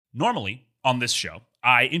Normally, on this show,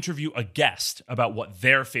 I interview a guest about what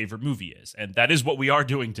their favorite movie is, and that is what we are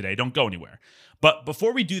doing today. Don't go anywhere. But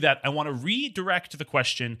before we do that, I want to redirect the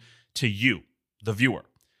question to you, the viewer.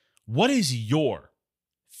 What is your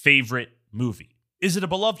favorite movie? Is it a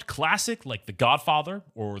beloved classic like The Godfather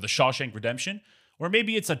or The Shawshank Redemption? Or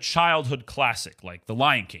maybe it's a childhood classic like The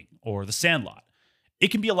Lion King or The Sandlot.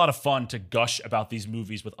 It can be a lot of fun to gush about these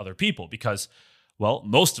movies with other people because, well,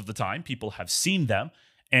 most of the time people have seen them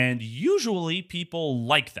and usually people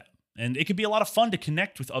like them. And it can be a lot of fun to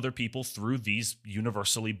connect with other people through these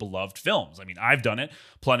universally beloved films. I mean, I've done it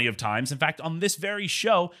plenty of times. In fact, on this very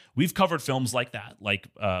show, we've covered films like that, like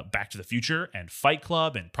Back to the Future and Fight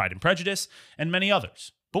Club and Pride and Prejudice and many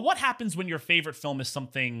others. But what happens when your favorite film is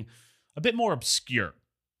something a bit more obscure?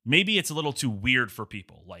 Maybe it's a little too weird for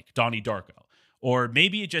people, like Donnie Darko. Or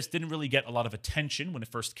maybe it just didn't really get a lot of attention when it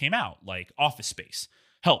first came out, like Office Space.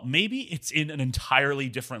 Hell, maybe it's in an entirely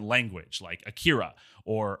different language, like Akira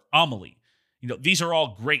or Amelie. These are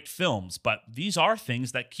all great films, but these are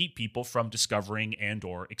things that keep people from discovering and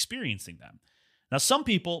or experiencing them. Now, some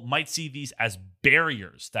people might see these as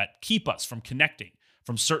barriers that keep us from connecting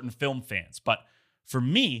from certain film fans, but for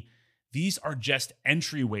me, these are just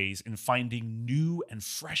entryways in finding new and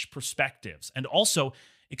fresh perspectives and also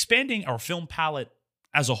expanding our film palette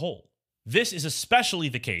as a whole. This is especially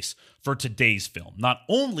the case for today's film. Not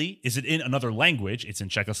only is it in another language, it's in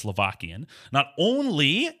Czechoslovakian. Not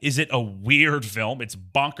only is it a weird film, it's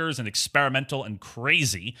bonkers and experimental and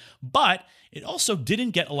crazy, but it also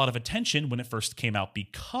didn't get a lot of attention when it first came out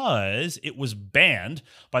because it was banned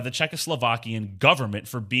by the Czechoslovakian government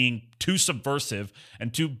for being too subversive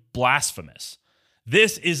and too blasphemous.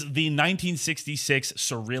 This is the 1966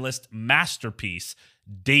 surrealist masterpiece,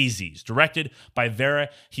 Daisies, directed by Vera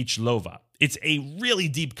Chytilova. It's a really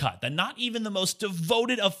deep cut that not even the most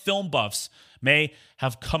devoted of film buffs may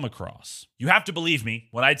have come across. You have to believe me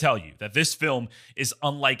when I tell you that this film is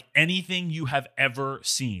unlike anything you have ever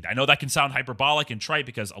seen. I know that can sound hyperbolic and trite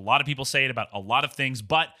because a lot of people say it about a lot of things,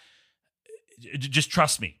 but just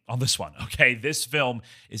trust me on this one, okay? This film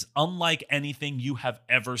is unlike anything you have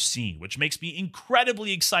ever seen, which makes me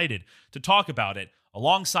incredibly excited to talk about it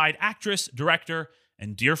alongside actress, director,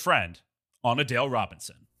 and dear friend, Anna Dale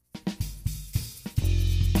Robinson.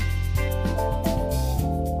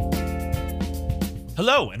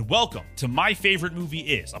 Hello and welcome to My Favorite Movie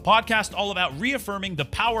Is, a podcast all about reaffirming the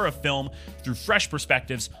power of film through fresh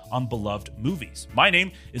perspectives on beloved movies. My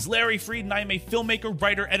name is Larry Freed and I am a filmmaker,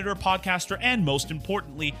 writer, editor, podcaster, and most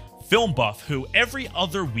importantly, film buff who every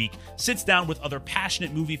other week sits down with other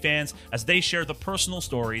passionate movie fans as they share the personal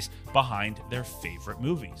stories behind their favorite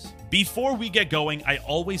movies. Before we get going, I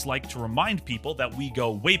always like to remind people that we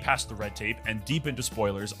go way past the red tape and deep into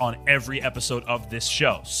spoilers on every episode of this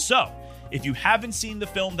show. So, if you haven't seen the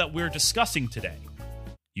film that we're discussing today,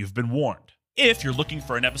 you've been warned. If you're looking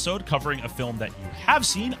for an episode covering a film that you have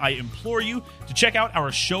seen, I implore you to check out our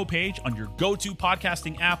show page on your go-to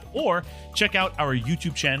podcasting app or check out our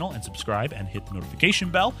YouTube channel and subscribe and hit the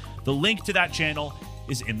notification bell. The link to that channel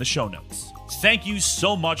is in the show notes. Thank you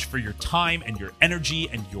so much for your time and your energy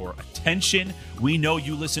and your attention. We know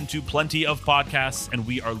you listen to plenty of podcasts and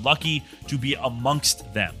we are lucky to be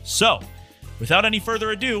amongst them. So, without any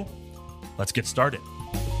further ado, let's get started.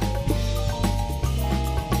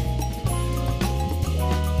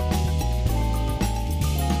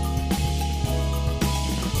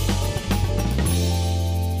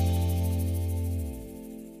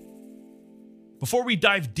 Before we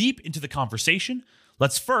dive deep into the conversation,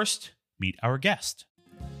 let's first meet our guest.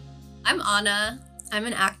 I'm Anna. I'm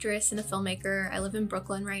an actress and a filmmaker. I live in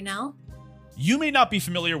Brooklyn right now. You may not be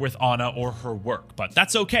familiar with Anna or her work, but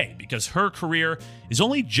that's okay because her career is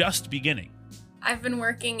only just beginning. I've been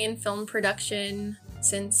working in film production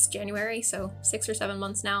since January, so 6 or 7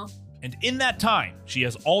 months now. And in that time, she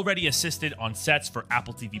has already assisted on sets for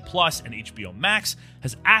Apple TV Plus and HBO Max,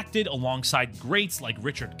 has acted alongside greats like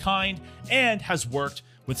Richard Kind, and has worked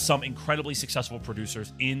with some incredibly successful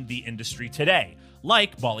producers in the industry today,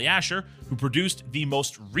 like Molly Asher, who produced the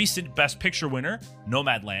most recent Best Picture winner,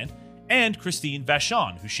 Nomadland, and Christine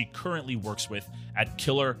Vachon, who she currently works with at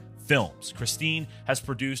Killer Films. Christine has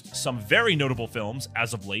produced some very notable films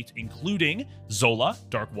as of late, including Zola,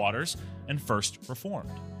 Dark Waters, and First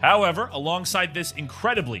Reformed. However, alongside this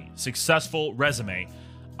incredibly successful resume,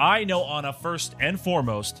 I know Anna first and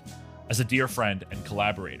foremost as a dear friend and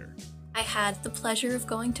collaborator. I had the pleasure of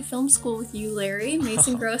going to film school with you, Larry,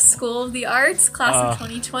 Mason Gross School of the Arts, class of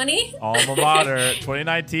 2020. Alma mater,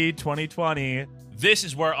 2019, 2020. This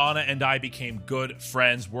is where Anna and I became good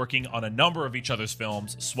friends, working on a number of each other's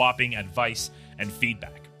films, swapping advice and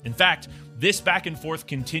feedback. In fact, this back and forth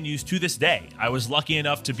continues to this day. I was lucky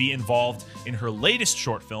enough to be involved in her latest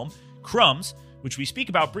short film, Crumbs, which we speak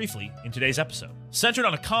about briefly in today's episode. Centered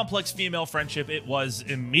on a complex female friendship, it was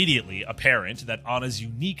immediately apparent that Anna's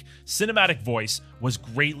unique cinematic voice was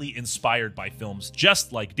greatly inspired by films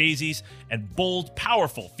just like Daisy's and bold,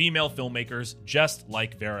 powerful female filmmakers just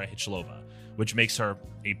like Vera Hychlova, which makes her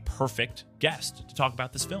a perfect guest to talk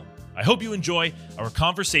about this film. I hope you enjoy our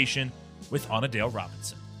conversation with Anna Dale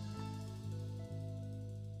Robinson.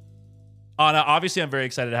 Anna, obviously, I'm very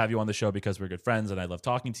excited to have you on the show because we're good friends and I love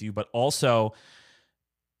talking to you, but also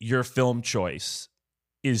your film choice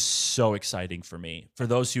is so exciting for me. For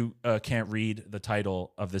those who can't read the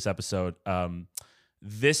title of this episode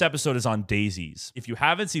is on Daisies. If you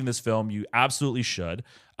haven't seen this film, you absolutely should.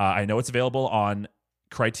 I know it's available on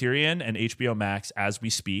Criterion and HBO Max as we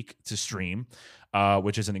speak to stream,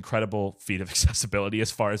 which is an incredible feat of accessibility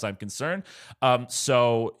as far as I'm concerned.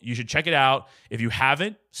 So you should check it out. If you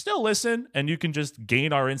haven't, still listen and you can just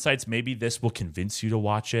gain our insights. Maybe this will convince you to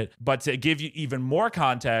watch it. But to give you even more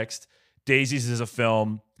context, Daisies is a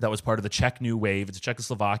film that was part of the Czech New Wave. It's a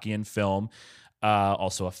Czechoslovakian film,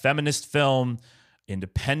 also a feminist film,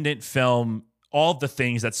 independent film, all of the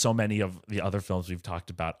things that so many of the other films we've talked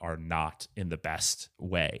about are not in the best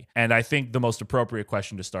way. And I think the most appropriate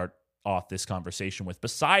question to start off this conversation with,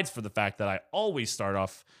 besides for the fact that I always start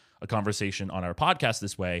off a conversation on our podcast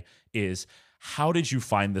this way, is how did you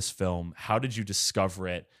find this film? How did you discover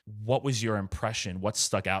it? What was your impression? What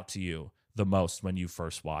stuck out to you the most when you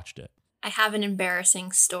first watched it? I have an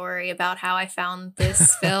embarrassing story about how I found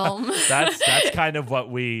this film. That's kind of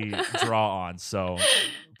what we draw on. So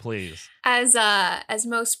please. As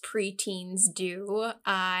most preteens do,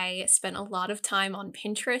 I spent a lot of time on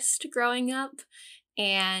Pinterest growing up,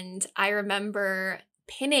 and I remember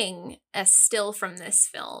pinning a still from this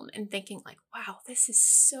film and thinking like, wow, this is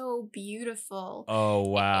so beautiful. Oh,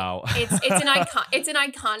 wow. It's an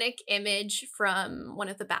iconic image from one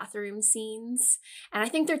of the bathroom scenes. And I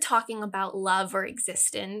think they're talking about love or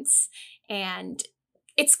existence. And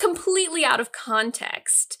it's completely out of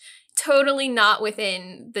context, totally not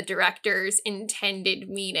within the director's intended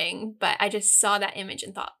meaning. But I just saw that image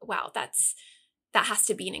and thought, wow, that has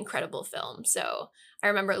to be an incredible film. So I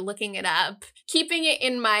remember looking it up, keeping it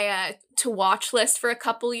in my to watch list for a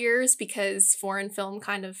couple years because foreign film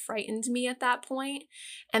kind of frightened me at that point,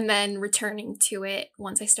 and then returning to it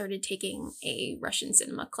once I started taking a Russian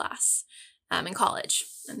cinema class in college.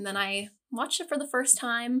 And then I watched it for the first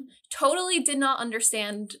time, totally did not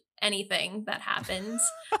understand anything that happened.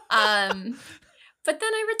 But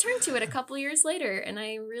then I returned to it a couple years later and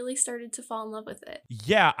I really started to fall in love with it.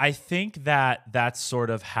 Yeah, I think that's sort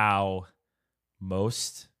of how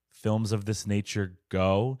most films of this nature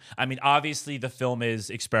go. I mean, obviously the film is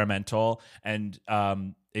experimental, and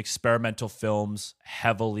experimental films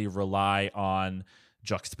heavily rely on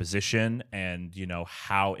juxtaposition and, you know,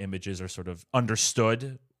 how images are sort of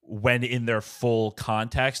understood when in their full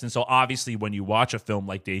context. And so obviously when you watch a film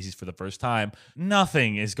like Daisies for the first time,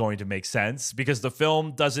 nothing is going to make sense because the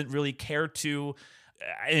film doesn't really care to,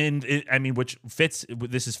 and which fits,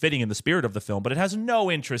 this is fitting in the spirit of the film, but it has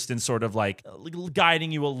no interest in sort of like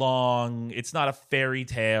guiding you along. It's not a fairy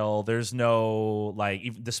tale. There's no, like,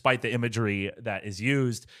 even despite the imagery that is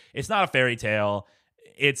used, it's not a fairy tale.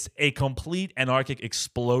 It's a complete anarchic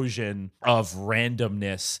explosion of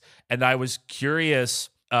randomness. And I was curious,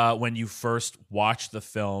 when you first watched the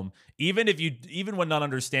film, even when not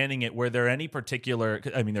understanding it, were there any particular,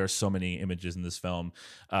 I mean, there are so many images in this film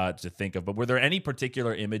to think of, but were there any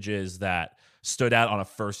particular images that stood out on a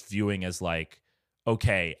first viewing as like,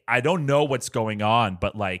 okay, I don't know what's going on,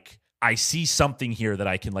 but like, I see something here that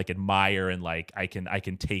I can like admire and like I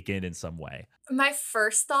can take in some way? My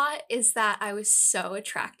first thought is that I was so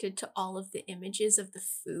attracted to all of the images of the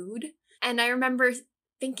food. And I remember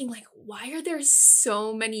thinking like, why are there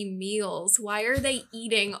so many meals? Why are they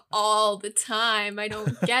eating all the time? I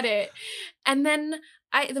don't get it. And then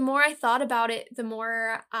the more I thought about it, the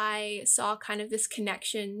more I saw kind of this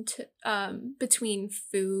connection to between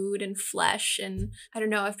food and flesh. And I don't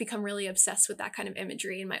know, I've become really obsessed with that kind of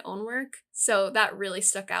imagery in my own work. So that really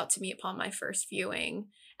stuck out to me upon my first viewing.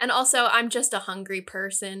 And also, I'm just a hungry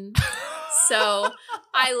person. So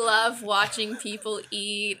I love watching people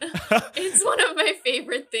eat. It's one of my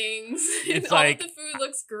favorite things. It's all like, the food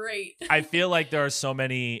looks great. I feel like there are so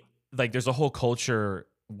many, like there's a whole culture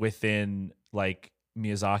within like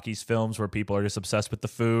Miyazaki's films where people are just obsessed with the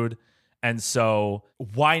food. And so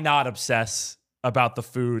why not obsess about the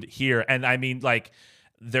food here? And I mean, like,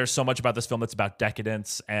 there's so much about this film that's about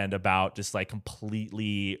decadence and about just like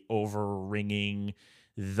completely overringing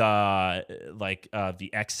the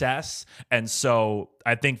excess. And so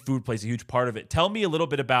I think food plays a huge part of it. Tell me a little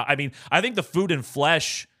bit about, I mean, I think the food and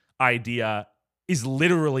flesh idea is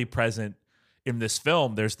literally present in this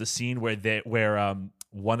film. There's the scene where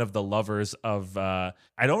one of the lovers of I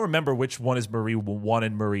don't remember which one is Marie 1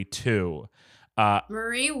 and Marie 2.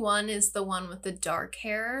 Marie 1 is the one with the dark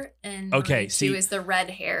hair, and okay, Marie 2 is the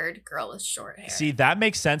red-haired girl with short hair. See, that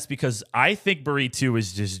makes sense because I think Marie 2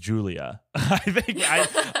 is just Julia. I think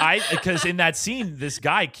because in that scene, this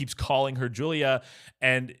guy keeps calling her Julia,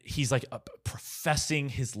 and he's like professing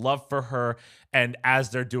his love for her. And as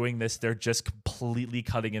they're doing this, they're just completely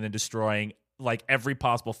cutting in and destroying like every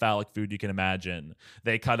possible phallic food you can imagine.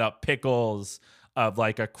 They cut up pickles of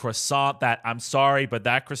like a croissant that, I'm sorry, but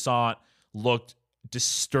that croissant looked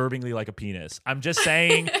disturbingly like a penis. I'm just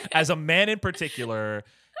saying, as a man in particular,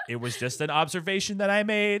 it was just an observation that I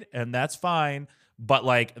made, and that's fine. But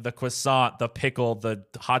like the croissant, the pickle, the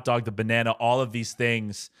hot dog, the banana, all of these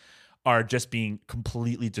things are just being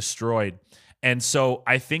completely destroyed. And so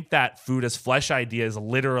I think that food as flesh idea is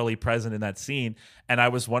literally present in that scene. And I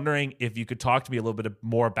was wondering if you could talk to me a little bit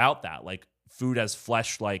more about that, like food as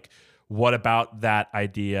flesh, like what about that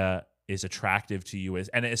idea is attractive to you,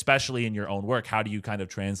 and especially in your own work, how do you kind of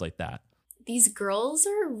translate that? These girls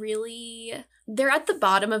are they're at the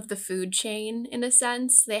bottom of the food chain in a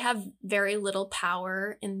sense. They have very little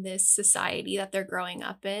power in this society that they're growing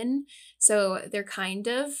up in. So they're kind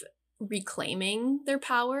of reclaiming their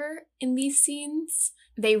power in these scenes.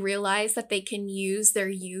 They realize that they can use their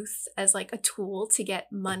youth as like a tool to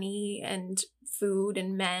get money and food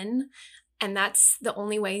and men. And that's the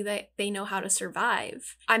only way that they know how to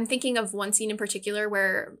survive. I'm thinking of one scene in particular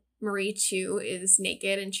where Marie 2 is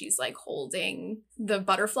naked and she's like holding the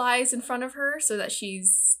butterflies in front of her so that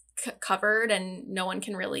she's covered and no one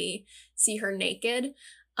can really see her naked.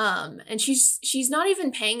 And she's not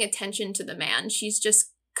even paying attention to the man. She's just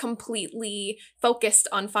completely focused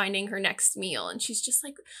on finding her next meal, and she's just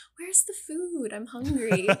like, where's the food? I'm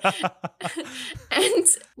hungry. And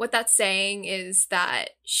what that's saying is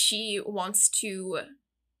that she wants to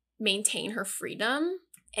maintain her freedom,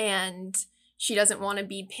 and she doesn't want to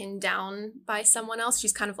be pinned down by someone else.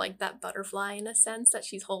 She's kind of like that butterfly in a sense that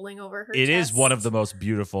she's holding over her chest. It is one of the most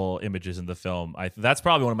beautiful images in the film. That's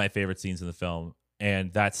probably one of my favorite scenes in the film.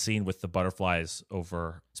 And that scene with the butterflies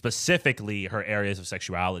over specifically her areas of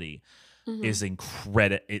sexuality is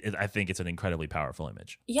incredible. I think it's an incredibly powerful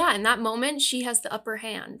image. Yeah, in that moment, she has the upper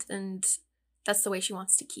hand, and that's the way she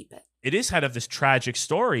wants to keep it. It is kind of this tragic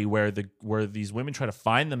story where these women try to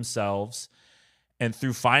find themselves, and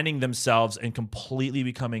through finding themselves and completely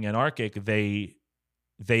becoming anarchic, they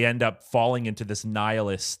end up falling into this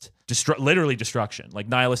nihilist, literally destruction, like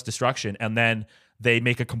nihilist destruction, and then they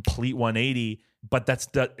make a complete 180. But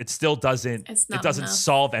it still doesn't enough.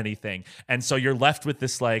 Solve anything. And so you're left with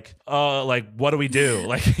this like what do we do?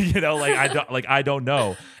 Like, I don't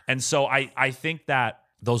know. And so I think that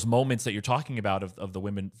those moments that you're talking about of the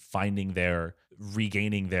women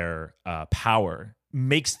regaining their power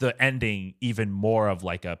makes the ending even more of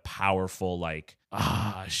like a powerful like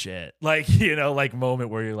shit. Like, like moment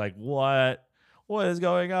where you're like, what is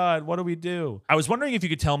going on? What do we do? I was wondering if you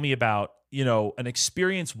could tell me about an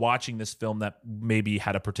experience watching this film that maybe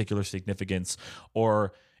had a particular significance,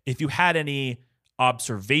 or if you had any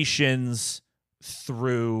observations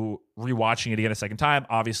through rewatching it again a second time.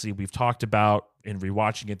 Obviously, we've talked about in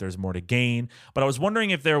rewatching it, there's more to gain. But I was wondering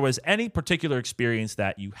if there was any particular experience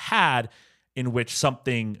that you had in which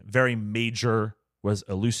something very major was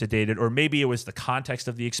elucidated, or maybe it was the context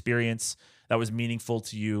of the experience that was meaningful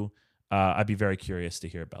to you. I'd be very curious to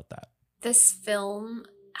hear about that. This film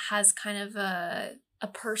has kind of a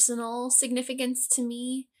personal significance to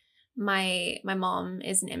me. My mom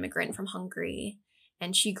is an immigrant from Hungary,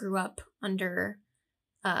 and she grew up under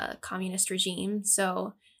a communist regime.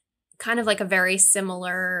 So kind of like a very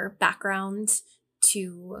similar background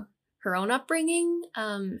to her own upbringing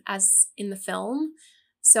as in the film.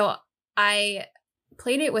 So I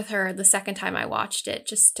played it with her the second time I watched it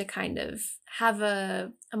just to kind of have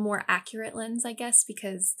a more accurate lens, I guess,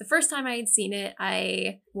 because the first time I had seen it,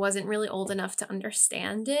 I wasn't really old enough to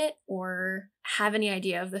understand it or have any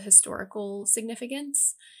idea of the historical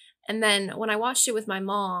significance. And then when I watched it with my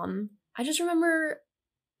mom, I just remember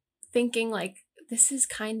thinking like, this is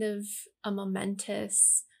kind of a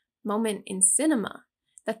momentous moment in cinema,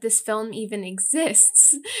 that this film even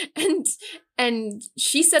exists. And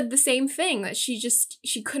she said the same thing, that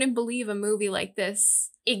she couldn't believe a movie like this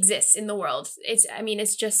exists in the world.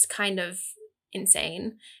 It's just kind of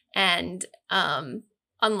insane and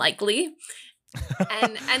unlikely.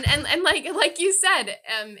 And like you said,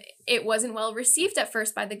 it wasn't well received at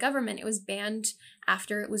first by the government. It was banned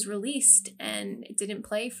after it was released, and it didn't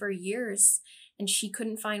play for years, and she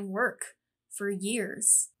couldn't find work for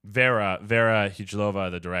years. Vera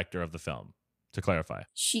Hujlova, the director of the film, to clarify.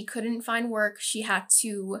 She couldn't find work. She had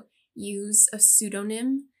to use a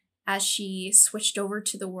pseudonym as she switched over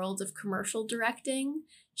to the world of commercial directing.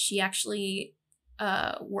 She actually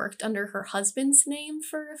worked under her husband's name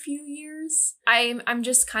for a few years. I'm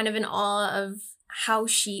just kind of in awe of how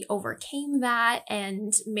she overcame that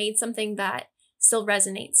and made something that still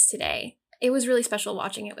resonates today. It was really special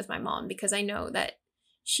watching it with my mom because I know that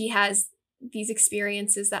she has these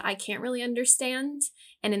experiences that I can't really understand.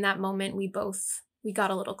 And in that moment, we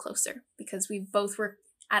got a little closer because we both were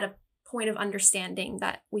at a point of understanding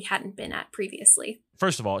that we hadn't been at previously.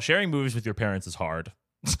 First of all, sharing movies with your parents is hard.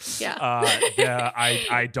 Yeah.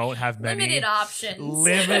 I don't have many limited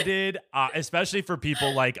options. Especially for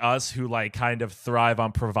people like us who like kind of thrive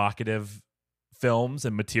on provocative films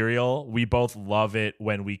and material. We both love it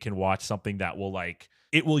when we can watch something that will like,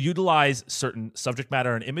 it will utilize certain subject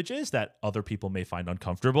matter and images that other people may find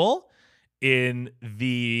uncomfortable in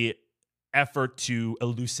the effort to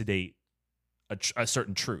elucidate a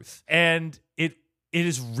certain truth. And it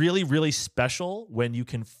is really, really special when you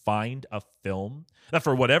can find a film that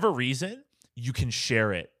for whatever reason, you can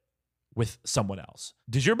share it with someone else.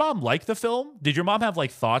 Did your mom like the film? Did your mom have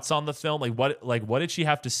like thoughts on the film? What did she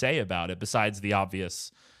have to say about it besides the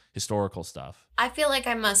obvious historical stuff? I feel like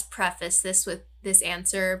I must preface this with this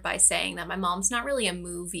answer by saying that my mom's not really a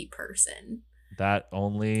movie person. That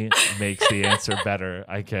only makes the answer better.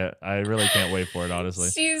 I really can't wait for it, honestly.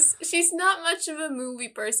 She's not much of a movie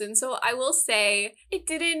person, so I will say it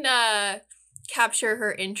didn't capture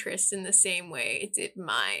her interest in the same way it did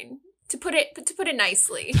mine. To put it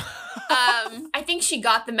nicely. I think she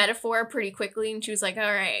got the metaphor pretty quickly and she was like, all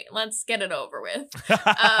right, let's get it over with.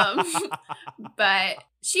 But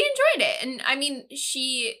she enjoyed it. And I mean,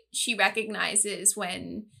 she recognizes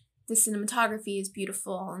when the cinematography is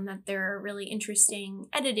beautiful and that there are really interesting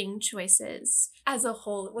editing choices. As a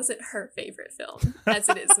whole, it wasn't her favorite film, as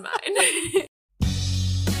it is mine.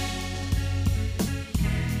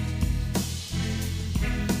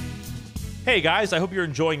 Hey guys, I hope you're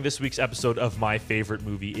enjoying this week's episode of My Favorite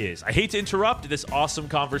Movie Is. I hate to interrupt this awesome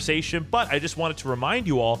conversation, but I just wanted to remind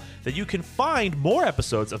you all that you can find more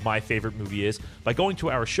episodes of My Favorite Movie Is by going to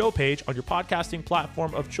our show page on your podcasting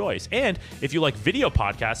platform of choice. And if you like video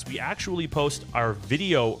podcasts, we actually post our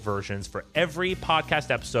video versions for every podcast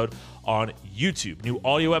episode on YouTube. New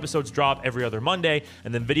audio episodes drop every other Monday,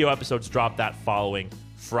 and then video episodes drop that following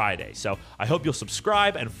Friday. So I hope you'll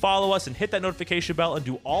subscribe and follow us and hit that notification bell and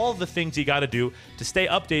do all the things you got to do to stay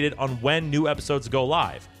updated on when new episodes go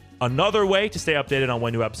live. Another way to stay updated on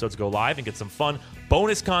when new episodes go live and get some fun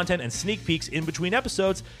bonus content and sneak peeks in between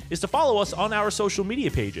episodes is to follow us on our social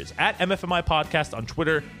media pages at MFMI Podcast on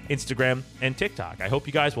Twitter, Instagram, and TikTok. I hope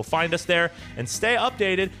you guys will find us there and stay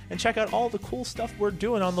updated and check out all the cool stuff we're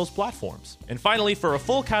doing on those platforms. And finally, for a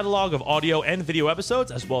full catalog of audio and video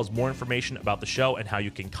episodes, as well as more information about the show and how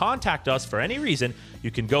you can contact us for any reason,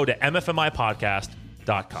 you can go to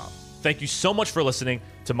mfmipodcast.com. Thank you so much for listening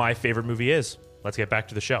to My Favorite Movie Is. Let's get back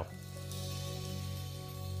to the show.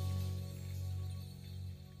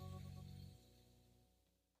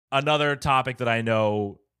 Another topic that I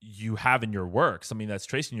know you have in your work, something that's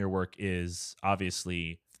traced in your work, is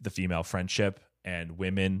obviously the female friendship and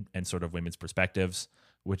women and sort of women's perspectives,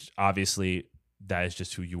 which obviously that is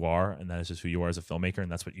just who you are, and that is just who you are as a filmmaker,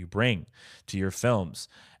 and that's what you bring to your films.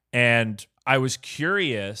 And I was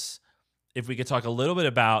curious if we could talk a little bit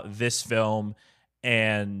about this film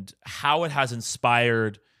and how it has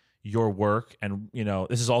inspired your work. And, you know,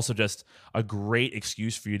 this is also just a great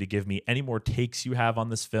excuse for you to give me any more takes you have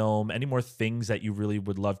on this film, any more things that you really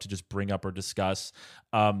would love to just bring up or discuss.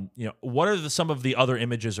 What are some of the other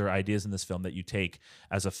images or ideas in this film that you take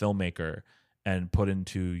as a filmmaker and put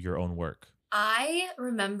into your own work? I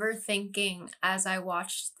remember thinking as I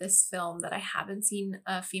watched this film that I haven't seen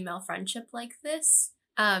a female friendship like this.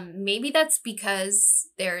 Maybe that's because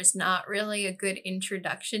there's not really a good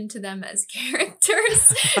introduction to them as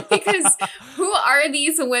characters, because who are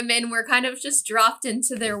these women? We're kind of just dropped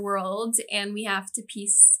into their world and we have to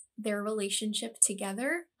piece their relationship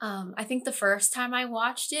together. I think the first time I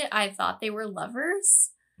watched it, I thought they were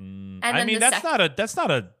lovers. That's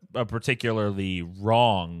not a particularly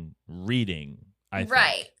wrong reading, I think.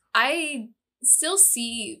 Right. I still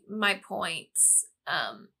see my points.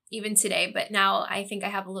 Even today, but now I think I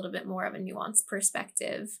have a little bit more of a nuanced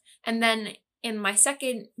perspective. And then in my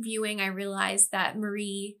second viewing, I realized that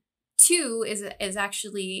Marie too is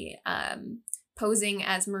actually posing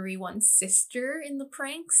as Marie One's sister in the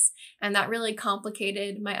pranks, and that really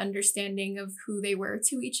complicated my understanding of who they were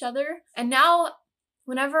to each other. And now,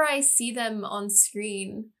 whenever I see them on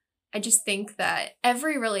screen, I just think that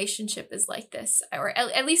every relationship is like this, or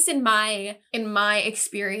at least in my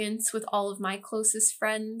experience with all of my closest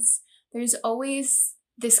friends, there's always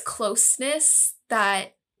this closeness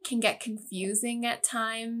that can get confusing at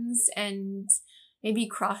times and maybe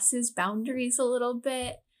crosses boundaries a little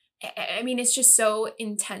bit. I mean, it's just so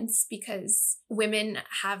intense because women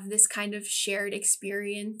have this kind of shared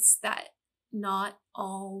experience that not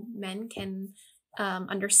all men can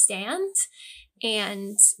understand.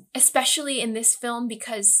 And especially in this film,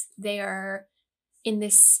 because they are in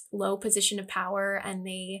this low position of power and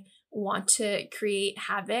they want to create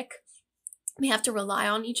havoc, they have to rely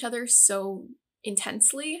on each other so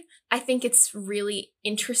intensely. I think it's really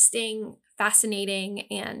interesting, fascinating,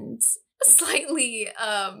 and slightly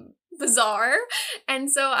bizarre.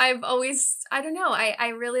 And so I've always, I don't know, I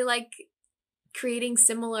really like creating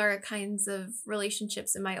similar kinds of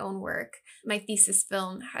relationships in my own work. My thesis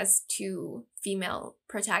film has 2 female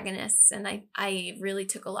protagonists, and I really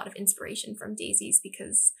took a lot of inspiration from Daisy's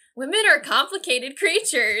because women are complicated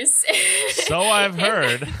creatures. So I've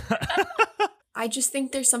heard. I just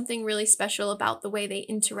think there's something really special about the way they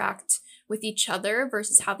interact with each other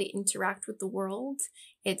versus how they interact with the world.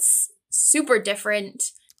 It's super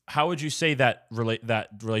different. How would you say that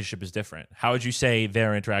relationship is different? How would you say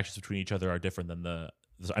their interactions between each other are different than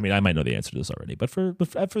I mean, I might know the answer to this already, but for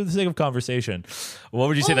the sake of conversation, what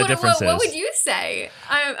would you say the difference is? What would you say?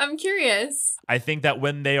 I'm curious. I think that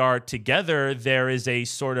when they are together, there's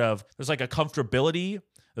like a comfortability,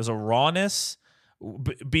 there's a rawness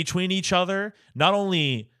between each other, not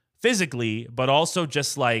only physically, but also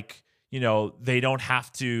just like, they don't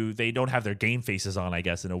have their game faces on, I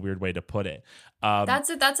guess, in a weird way to put it.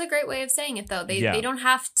 That's a great way of saying it, though. They don't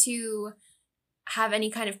have to have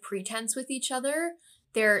any kind of pretense with each other.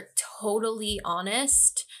 They're totally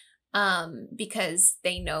honest because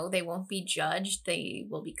they know they won't be judged. They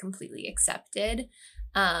will be completely accepted.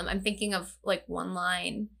 I'm thinking of like one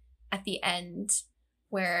line at the end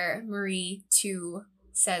where Marie 2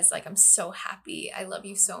 says, like, I'm so happy. I love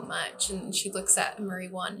you so much. And she looks at Marie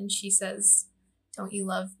 1 and she says, don't you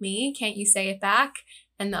love me? Can't you say it back?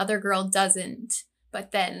 And the other girl doesn't.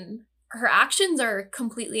 But then her actions are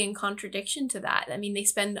completely in contradiction to that. I mean, they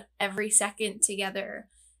spend every second together.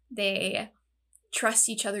 They trust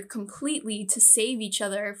each other completely to save each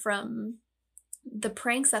other from the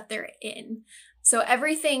pranks that they're in. So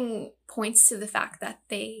everything points to the fact that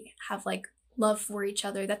they have like love for each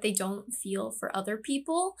other that they don't feel for other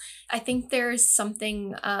people. I think there's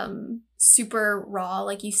something super raw,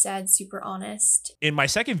 like you said, super honest. In my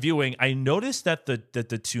second viewing, I noticed that the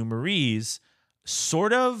 2 Maries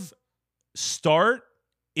sort of start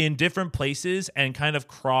in different places and kind of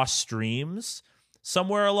cross streams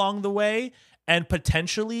somewhere along the way and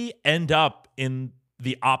potentially end up in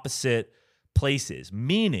the opposite places.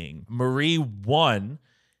 Meaning Marie 1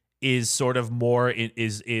 is sort of more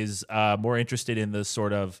more interested in the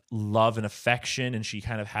sort of love and affection, and she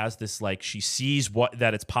kind of has this, like, she sees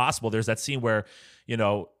that it's possible. There's that scene where,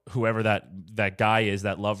 whoever that guy is,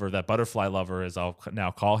 that lover, that butterfly lover, as I'll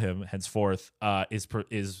now call him henceforth, is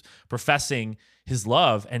professing his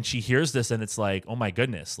love, and she hears this, and it's like, oh my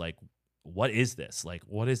goodness, like, what is this? Like,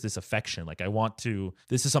 what is this affection? Like,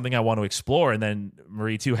 this is something I want to explore. And then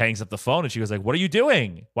Marie 2 hangs up the phone and she goes like, what are you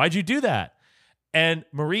doing? Why'd you do that? And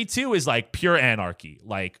Marie 2 is like pure anarchy.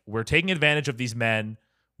 Like, we're taking advantage of these men.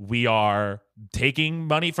 We are taking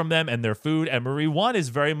money from them and their food. And Marie 1 is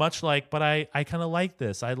very much like, but I kind of like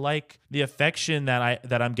this. I like the affection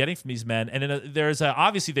that I'm getting from these men. And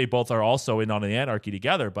obviously they both are also in on the anarchy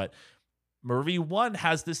together. But Marie 1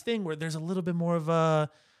 has this thing where there's a little bit more of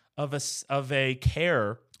a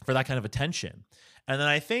care for that kind of attention. And then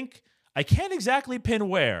I think, I can't exactly pin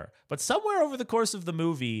where, but somewhere over the course of the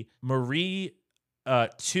movie, Marie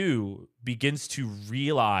 2 begins to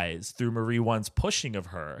realize through Marie 1's pushing of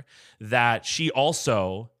her that she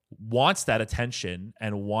also wants that attention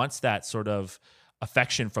and wants that sort of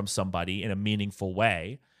affection from somebody in a meaningful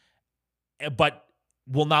way, but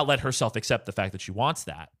will not let herself accept the fact that she wants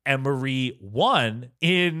that. And Marie 1,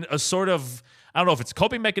 in a sort of, I don't know if it's a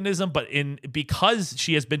coping mechanism, but because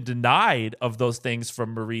she has been denied of those things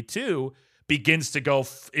from Marie 2, begins to go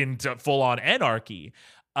into full-on anarchy.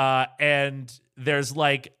 And there's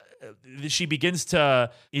like, she begins to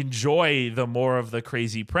enjoy the more of the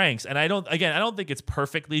crazy pranks. And I don't think it's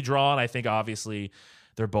perfectly drawn. I think obviously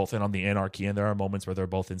they're both in on the anarchy, and there are moments where they're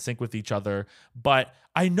both in sync with each other. But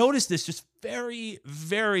I noticed this just very,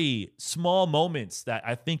 very small moments that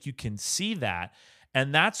I think you can see that.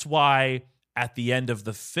 And that's why at the end of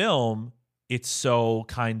the film, it's so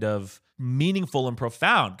kind of meaningful and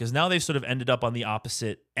profound, because now they've sort of ended up on the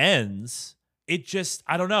opposite ends. It just,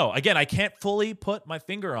 I don't know. Again, I can't fully put my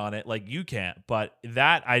finger on it like you can't, but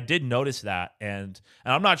that I did notice that. And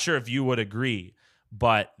I'm not sure if you would agree,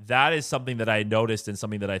 but that is something that I noticed and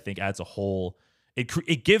something that I think adds a whole,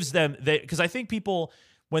 it gives them, because I think people,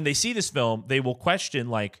 when they see this film, they will question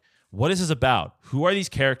like, what is this about? Who are these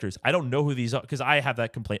characters? I don't know who these are, because I have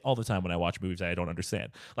that complaint all the time when I watch movies that I don't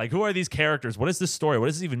understand. Like, who are these characters? What is this story? What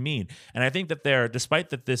does this even mean? And I think that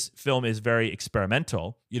despite that this film is very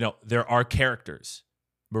experimental, there are characters.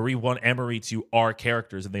 Marie 1 and Marie 2 are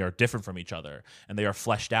characters, and they are different from each other, and they are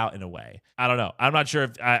fleshed out in a way. I don't know. I'm not sure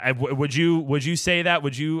if would you say that?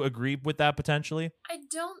 Would you agree with that potentially? I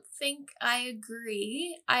don't think I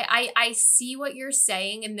agree. I see what you're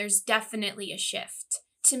saying, and there's definitely a shift.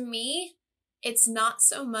 To me, it's not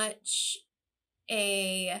so much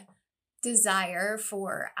a desire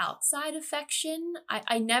for outside affection.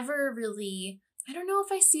 I never really, I don't know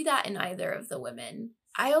if I see that in either of the women.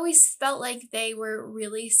 I always felt like they were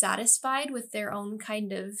really satisfied with their own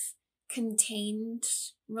kind of contained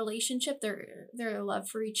relationship, their love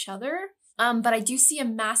for each other. But I do see a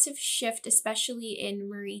massive shift, especially in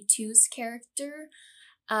Marie 2's character,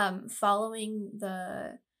 following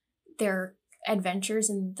their adventures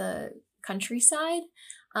in the countryside,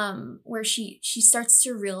 where she starts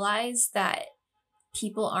to realize that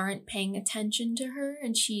people aren't paying attention to her,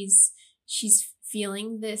 and she's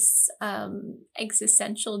feeling this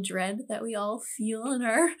existential dread that we all feel in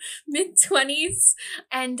our mid-20s.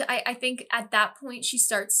 And I think at that point she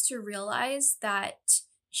starts to realize that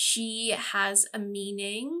she has a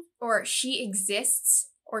meaning, or she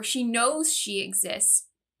exists, or she knows she exists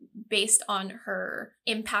based on her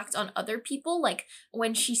impact on other people. Like,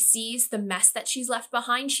 when she sees the mess that she's left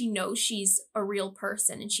behind, she knows she's a real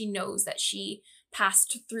person, and she knows that she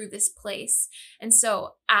passed through this place. And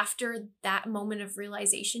so after that moment of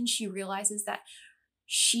realization, she realizes that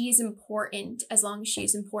she's important as long as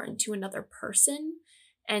she's important to another person.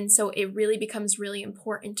 And so it really becomes really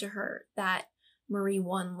important to her that Marie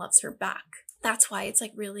 1 loves her back. That's why it's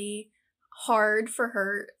like really hard for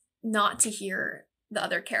her not to hear the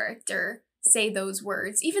other character say those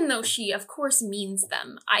words, even though she of course means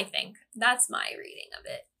them. I think that's my reading of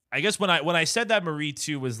it. I guess when I said that Marie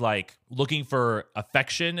 2 was like looking for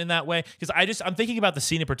affection in that way, because I'm thinking about the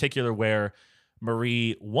scene in particular where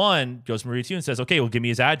Marie 1 goes to Marie 2 and says, okay, well, give me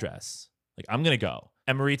his address. Like, I'm going to go.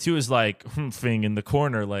 And Marie 2 is like, thing in the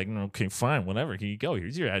corner, like, okay, fine, whatever. Here you go.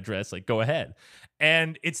 Here's your address. Like, go ahead.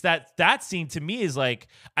 And it's that scene to me is like,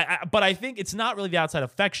 but I think it's not really the outside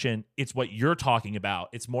affection. It's what you're talking about.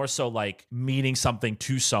 It's more so like meaning something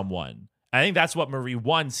to someone. I think that's what Marie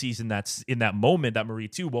 1 sees in that moment that Marie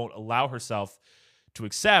 2 won't allow herself to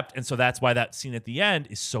accept. And so that's why that scene at the end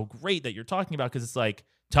is so great that you're talking about, because it's like,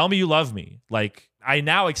 tell me you love me. Like, I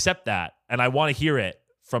now accept that, and I want to hear it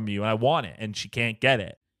from you, and I want it, and she can't get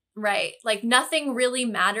it. Right. Like, nothing really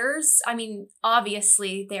matters. I mean,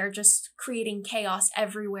 obviously they're just creating chaos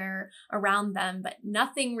everywhere around them, but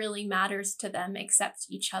nothing really matters to them except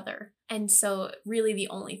each other. And so really the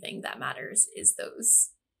only thing that matters is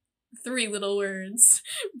those 3 little words.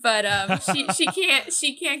 But she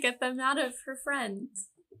can't get them out of her friend.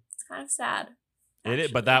 It's kind of sad.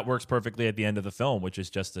 But that works perfectly at the end of the film, which is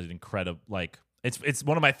just an incredible, like, it's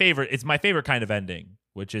one of my favorite. It's my favorite kind of ending,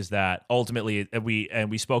 which is that ultimately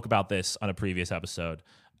we spoke about this on a previous episode,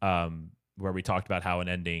 where we talked about how an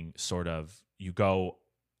ending sort of, you go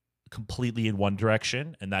completely in one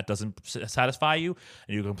direction and that doesn't satisfy you,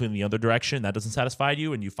 and you go completely in the other direction, that doesn't satisfy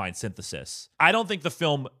you, and you find synthesis. I don't think the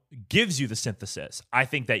film gives you the synthesis. I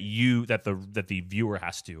think that the viewer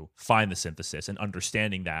has to find the synthesis, and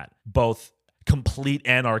understanding that both complete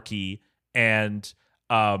anarchy and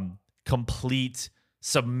complete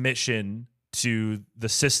submission to the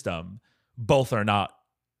system, both are not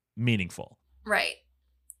meaningful. Right.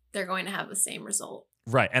 They're going to have the same result.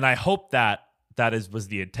 Right. And I hope that was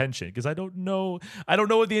the intention, because I don't know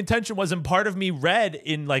what the intention was. And part of me read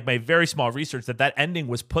in like my very small research that ending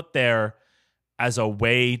was put there as a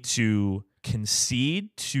way to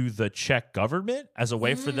concede to the Czech government, as a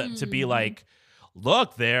way for them to be like,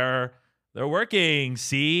 look, they're working,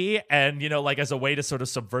 see? And, like as a way to sort of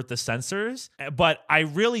subvert the censors. But I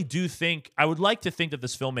really do think, I would like to think that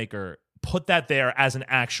this filmmaker put that there as an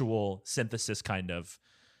actual synthesis, kind of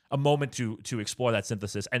a moment to explore that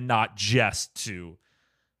synthesis, and not just to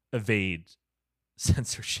evade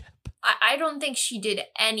censorship. I don't think she did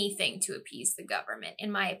anything to appease the government,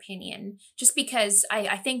 in my opinion, just because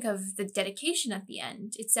I think of the dedication at the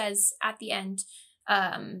end. It says at the end,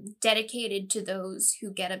 dedicated to those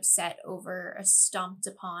who get upset over a stomped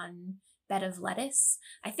upon bed of lettuce.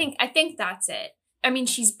 I think that's it. I mean,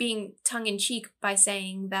 she's being tongue in cheek by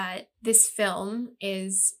saying that this film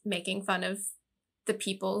is making fun of the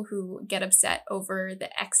people who get upset over the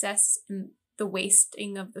excess and the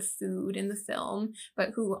wasting of the food in the film,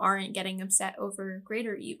 but who aren't getting upset over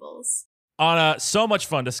greater evils. Anna, so much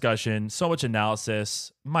fun discussion, so much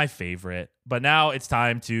analysis, my favorite. But now it's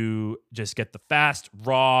time to just get the fast,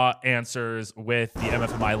 raw answers with the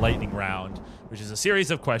MFMI lightning round, which is a series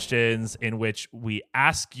of questions in which we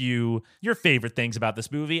ask you your favorite things about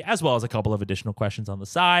this movie, as well as a couple of additional questions on the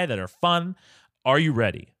side that are fun. Are you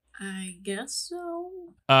ready? I guess so.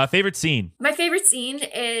 Favorite scene? My favorite scene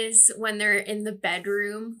is when they're in the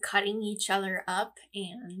bedroom cutting each other up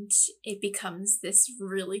and it becomes this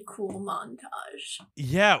really cool montage.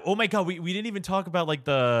 Yeah. Oh my God. We didn't even talk about like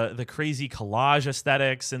the crazy collage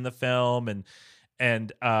aesthetics in the film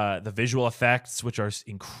and the visual effects, which are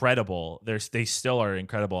incredible. They still are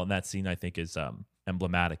incredible. And that scene, I think, is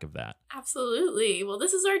emblematic of that. Absolutely. Well,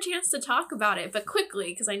 this is our chance to talk about it, but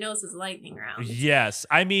quickly, because I know this is lightning round. Yes.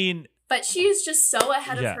 I mean, but she's just so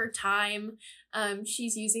ahead of her time.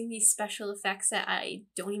 She's using these special effects that I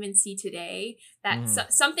don't even see today. That's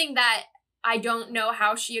something that I don't know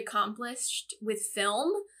how she accomplished with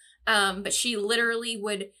film. But she literally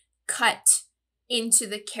would cut into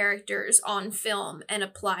the characters on film and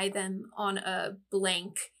apply them on a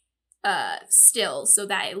blank still so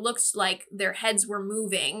that it looked like their heads were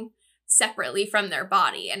moving separately from their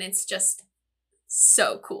body. And it's just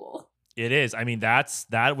so cool. It is. I mean,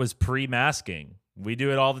 that was pre-masking. We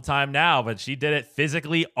do it all the time now, but she did it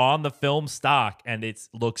physically on the film stock, and it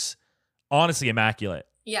looks honestly immaculate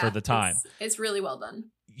for the time. It's really well done.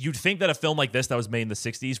 You'd think that a film like this that was made in the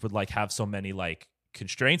 60s would like have so many like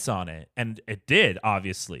constraints on it, and it did,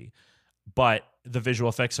 obviously. But the visual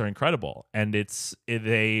effects are incredible, and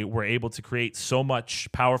they were able to create so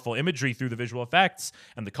much powerful imagery through the visual effects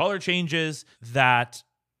and the color changes that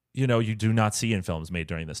you do not see in films made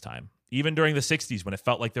during this time. Even during the 60s, when it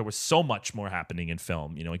felt like there was so much more happening in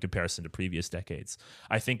film, in comparison to previous decades.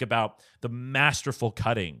 I think about the masterful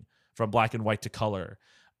cutting from black and white to color.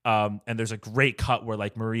 And there's a great cut where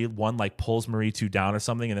like Marie 1 like pulls Marie 2 down or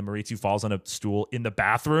something, and then Marie 2 falls on a stool in the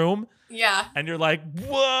bathroom. Yeah. And you're like,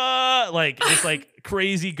 what? Like, it's like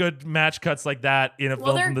crazy good match cuts like that in a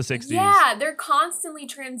film from the 60s. Yeah, they're constantly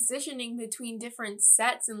transitioning between different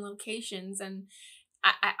sets and locations, and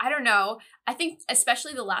I don't know. I think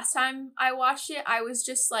especially the last time I watched it, I was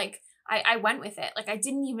just like, I went with it. Like I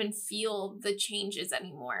didn't even feel the changes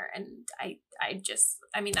anymore. And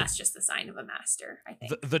that's just the sign of a master, I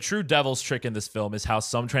think. The true devil's trick in this film is how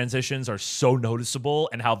some transitions are so noticeable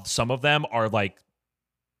and how some of them are like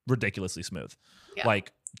ridiculously smooth. Yeah.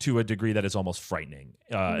 Like to a degree that is almost frightening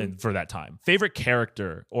for that time. Favorite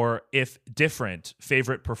character, or if different,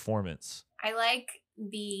 favorite performance? I like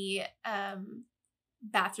the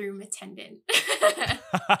bathroom attendant.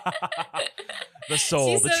 The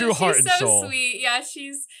soul, the true heart and soul. She's so sweet. Yeah,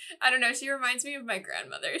 I don't know, she reminds me of my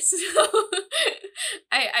grandmother. So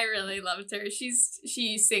I really loved her.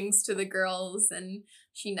 She sings to the girls and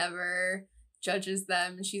she never judges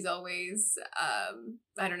them. She's always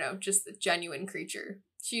I don't know, just a genuine creature.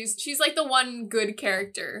 She's like the one good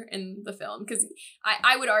character in the film, because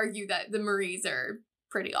I would argue that the Maries are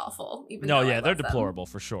pretty awful. They're deplorable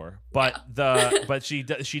for sure. But but she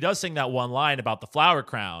does sing that one line about the flower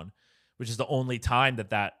crown, which is the only time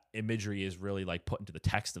that imagery is really like put into the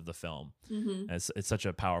text of the film. Mm-hmm. It's such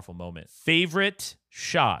a powerful moment. Favorite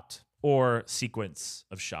shot or sequence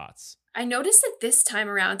of shots? I noticed it this time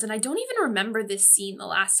around, and I don't even remember this scene the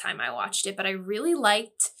last time I watched it, but I really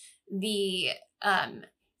liked the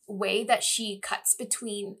way that she cuts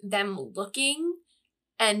between them looking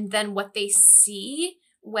and then what they see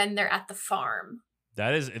when they're at the farm.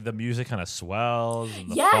 That is, the music kind of swells and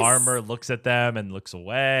the farmer looks at them and looks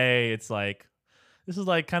away. It's like, this is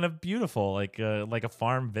like kind of beautiful, like a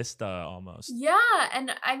farm vista almost. Yeah,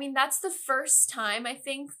 and I mean, that's the first time I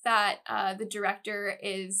think that the director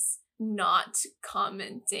is not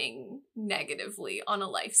commenting negatively on a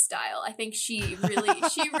lifestyle. I think she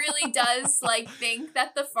really does like think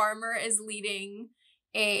that the farmer is leading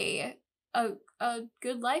a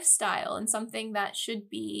good lifestyle and something that should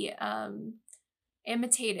be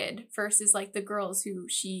imitated, versus like the girls who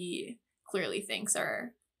she clearly thinks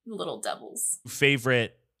are little devils.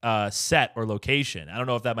 Favorite set or location? I don't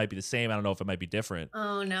know if that might be the same. I don't know if it might be different.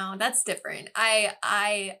 Oh no, that's different.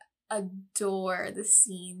 I adore the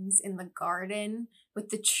scenes in the garden with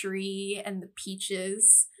the tree and the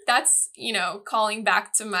peaches. That's, calling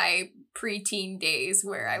back to my preteen days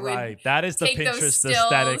where I would that is the take those Pinterest stills.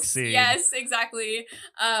 aesthetic scene. Yes, exactly.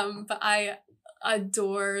 But I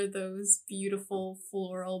adore those beautiful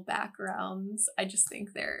floral backgrounds. I just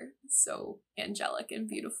think they're so angelic and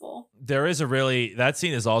beautiful. That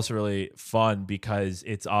scene is also really fun because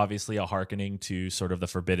it's obviously a hearkening to sort of the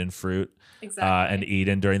forbidden fruit and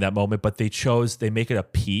Eden during that moment, but they make it a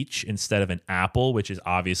peach instead of an apple, which is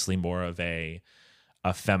obviously more of a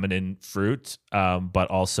feminine fruit, but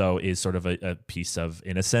also is sort of a piece of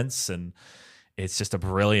innocence. And it's just a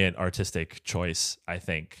brilliant artistic choice, I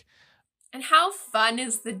think. And how fun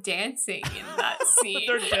is the dancing in that scene?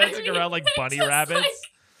 They're dancing around like bunny rabbits.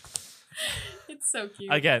 It's so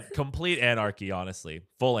cute. Again, complete anarchy, honestly.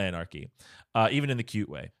 Full anarchy. Even in the cute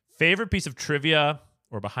way. Favorite piece of trivia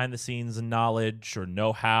or behind the scenes knowledge or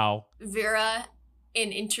know-how? Vera,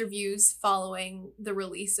 in interviews following the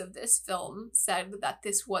release of this film, said that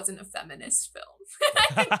this wasn't a feminist film.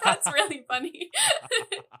 I think that's really funny.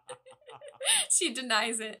 She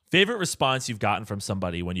denies it. Favorite response you've gotten from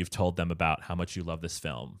somebody when you've told them about how much you love this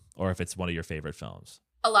film, or if it's one of your favorite films?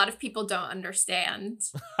 A lot of people don't understand.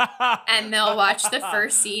 And they'll watch the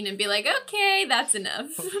first scene and be like, okay, that's enough.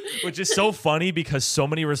 Which is so funny because so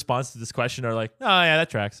many responses to this question are like, oh yeah, that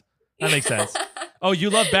tracks. That makes sense. Oh, you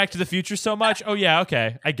love Back to the Future so much? Oh yeah,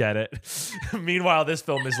 okay, I get it. Meanwhile, this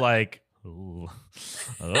film is like, ooh,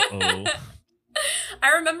 uh-oh. I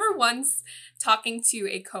remember once talking to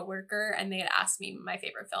a coworker and they had asked me my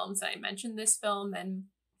favorite films, and I mentioned this film and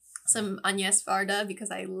some Agnes Varda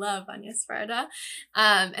because I love Agnes Varda.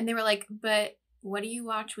 And they were like, but what do you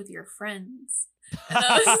watch with your friends? And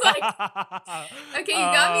I was like, okay, you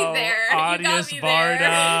got me there. Agnes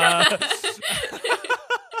Varda.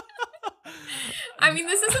 I mean,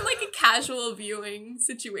 this isn't like a casual viewing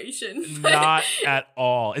situation. Not at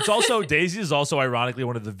all. It's also, Daisy is also ironically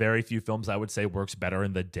one of the very few films I would say works better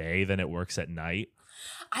in the day than it works at night.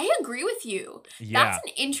 I agree with you. Yeah. That's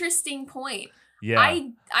an interesting point. Yeah.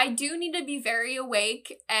 I do need to be very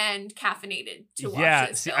awake and caffeinated to watch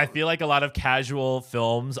this film. I feel like a lot of casual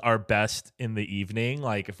films are best in the evening,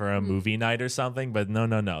 like for a movie night or something. But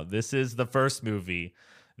no. This is the first movie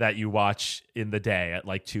that you watch in the day at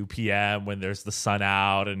like 2 p.m. when there's the sun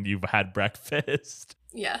out and you've had breakfast.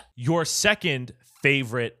 Yeah. Your second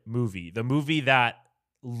favorite movie, the movie that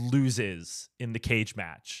loses in the cage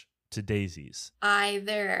match to Daisy's.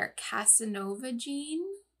 Either Casanova Gene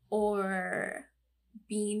or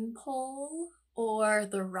Beanpole or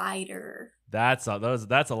The Rider. That's a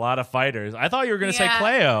lot of fighters. I thought you were going to say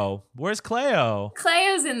Cleo. Where's Cleo?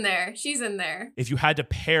 Cleo's in there. She's in there. If you had to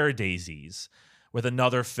pair Daisy's with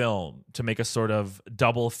another film to make a sort of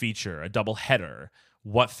double feature, a double header,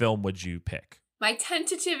 what film would you pick? My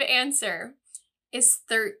tentative answer is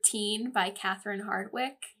 13 by Catherine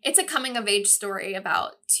Hardwicke. It's a coming-of-age story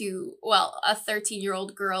about a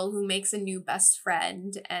 13-year-old girl who makes a new best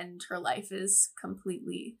friend and her life is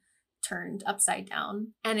completely turned upside down.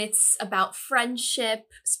 And it's about friendship,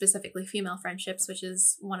 specifically female friendships, which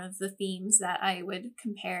is one of the themes that I would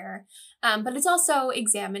compare. But it's also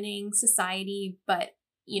examining society, but,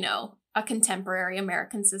 a contemporary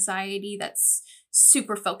American society that's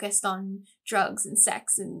super focused on drugs and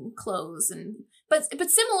sex and clothes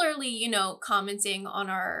but similarly, commenting on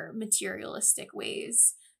our materialistic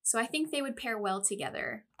ways. So I think they would pair well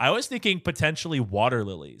together. I was thinking potentially Water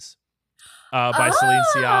Lilies. By Celine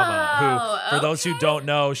Sciamma, who, for those who don't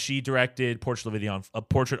know, she directed Portrait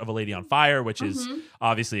of a Lady on Fire, which is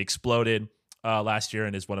obviously exploded last year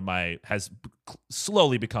and is has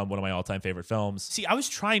slowly become one of my all-time favorite films. See, I was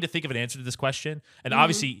trying to think of an answer to this question, and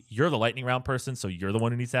obviously you're the lightning round person, so you're the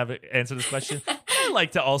one who needs to have an answer to this question. I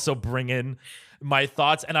like to also bring in my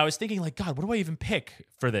thoughts, and I was thinking, like, God, what do I even pick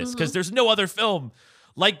for this? Because there's no other film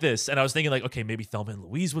like this, and I was thinking like, okay, maybe Thelma and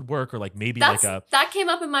Louise would work, or like maybe that came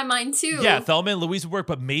up in my mind too. Yeah, Thelma and Louise would work,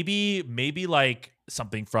 but maybe like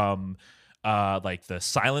something from like the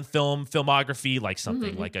silent film filmography, like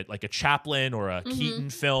something like a Chaplin or a Keaton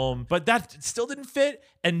film, but that still didn't fit.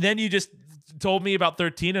 And then you just told me about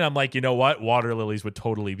 13, and I'm like, you know what? Water Lilies would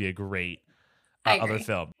totally be a great other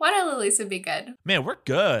film. Water Lilies would be good. Man, we're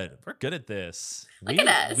good. We're good at this. Look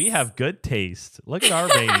at us. We have good taste. Look at our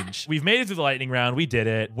range. We've made it through the lightning round. We did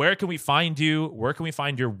it. Where can we find you? Where can we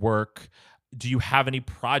find your work? Do you have any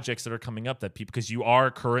projects that are coming up that people, because you are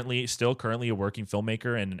currently a working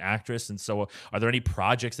filmmaker and an actress, and so are there any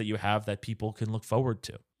projects that you have that people can look forward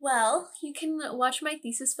to? Well, you can watch my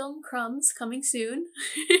thesis film, Crumbs, coming soon.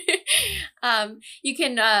 You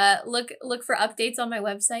can look for updates on my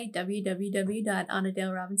website,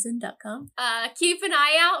 www.anadaleRobinson.com. Keep an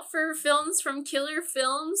eye out for films from Killer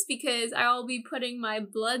Films, because I'll be putting my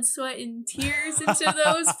blood, sweat, and tears into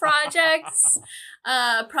those projects.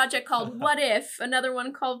 A project called What If, another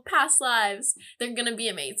one called Past Lives. They're going to be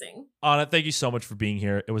amazing. Anna, thank you so much for being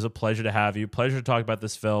here. It was a pleasure to have you. Pleasure to talk about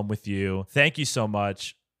this film with you. Thank you so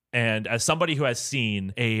much. And as somebody who has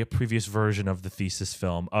seen a previous version of the thesis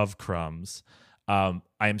film of Crumbs, I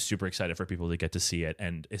am super excited for people to get to see it.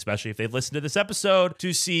 And especially if they've listened to this episode,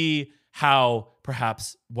 to see how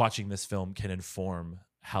perhaps watching this film can inform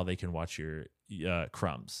how they can watch your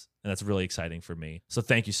Crumbs. And that's really exciting for me. So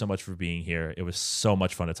thank you so much for being here. It was so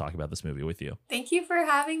much fun to talk about this movie with you. Thank you for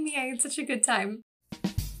having me. I had such a good time.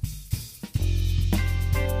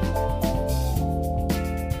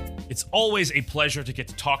 It's always a pleasure to get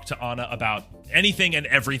to talk to Anna about anything and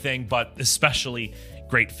everything, but especially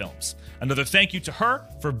great films. Another thank you to her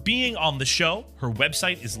for being on the show. Her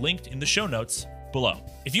website is linked in the show notes below.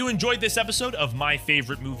 If you enjoyed this episode of My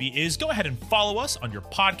Favorite Movie Is, go ahead and follow us on your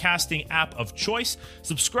podcasting app of choice.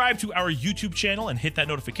 Subscribe to our YouTube channel and hit that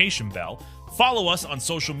notification bell. Follow us on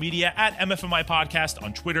social media at MFMI Podcast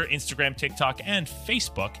on Twitter, Instagram, TikTok, and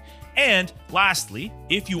Facebook. And lastly,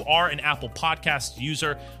 if you are an Apple Podcast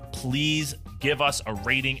user, please give us a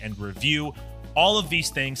rating and review. All of these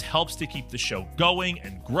things helps to keep the show going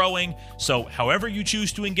and growing. So however you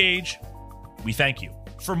choose to engage, we thank you.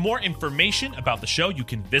 For more information about the show, you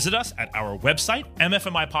can visit us at our website,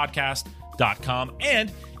 mfmipodcast.com.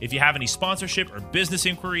 And if you have any sponsorship or business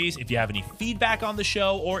inquiries, if you have any feedback on the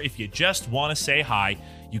show, or if you just want to say hi,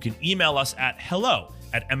 you can email us at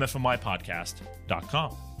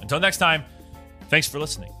hello@mfmipodcast.com. Until next time, thanks for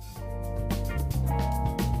listening.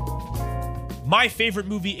 My Favorite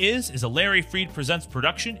Movie Is a Larry Freed Presents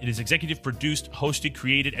production. It is executive produced, hosted,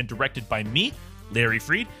 created, and directed by me, Larry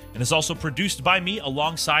Freed, and is also produced by me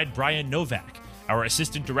alongside Brian Novak. Our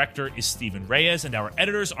assistant director is Stephen Reyes, and our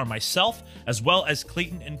editors are myself, as well as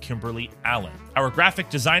Clayton and Kimberly Allen. Our graphic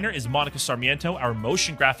designer is Monica Sarmiento, our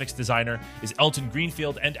motion graphics designer is Elton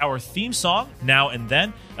Greenfield, and our theme song, Now and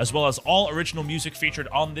Then, as well as all original music featured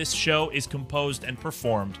on this show, is composed and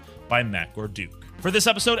performed by Matt Gorduke. For this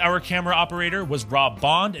episode, our camera operator was Rob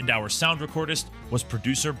Bond, and our sound recordist was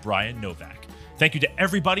producer Brian Novak. Thank you to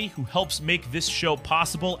everybody who helps make this show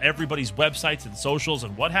possible. Everybody's websites and socials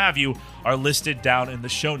and what have you are listed down in the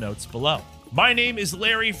show notes below. My name is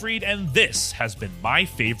Larry Freed, and this has been My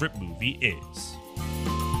Favorite Movie Is.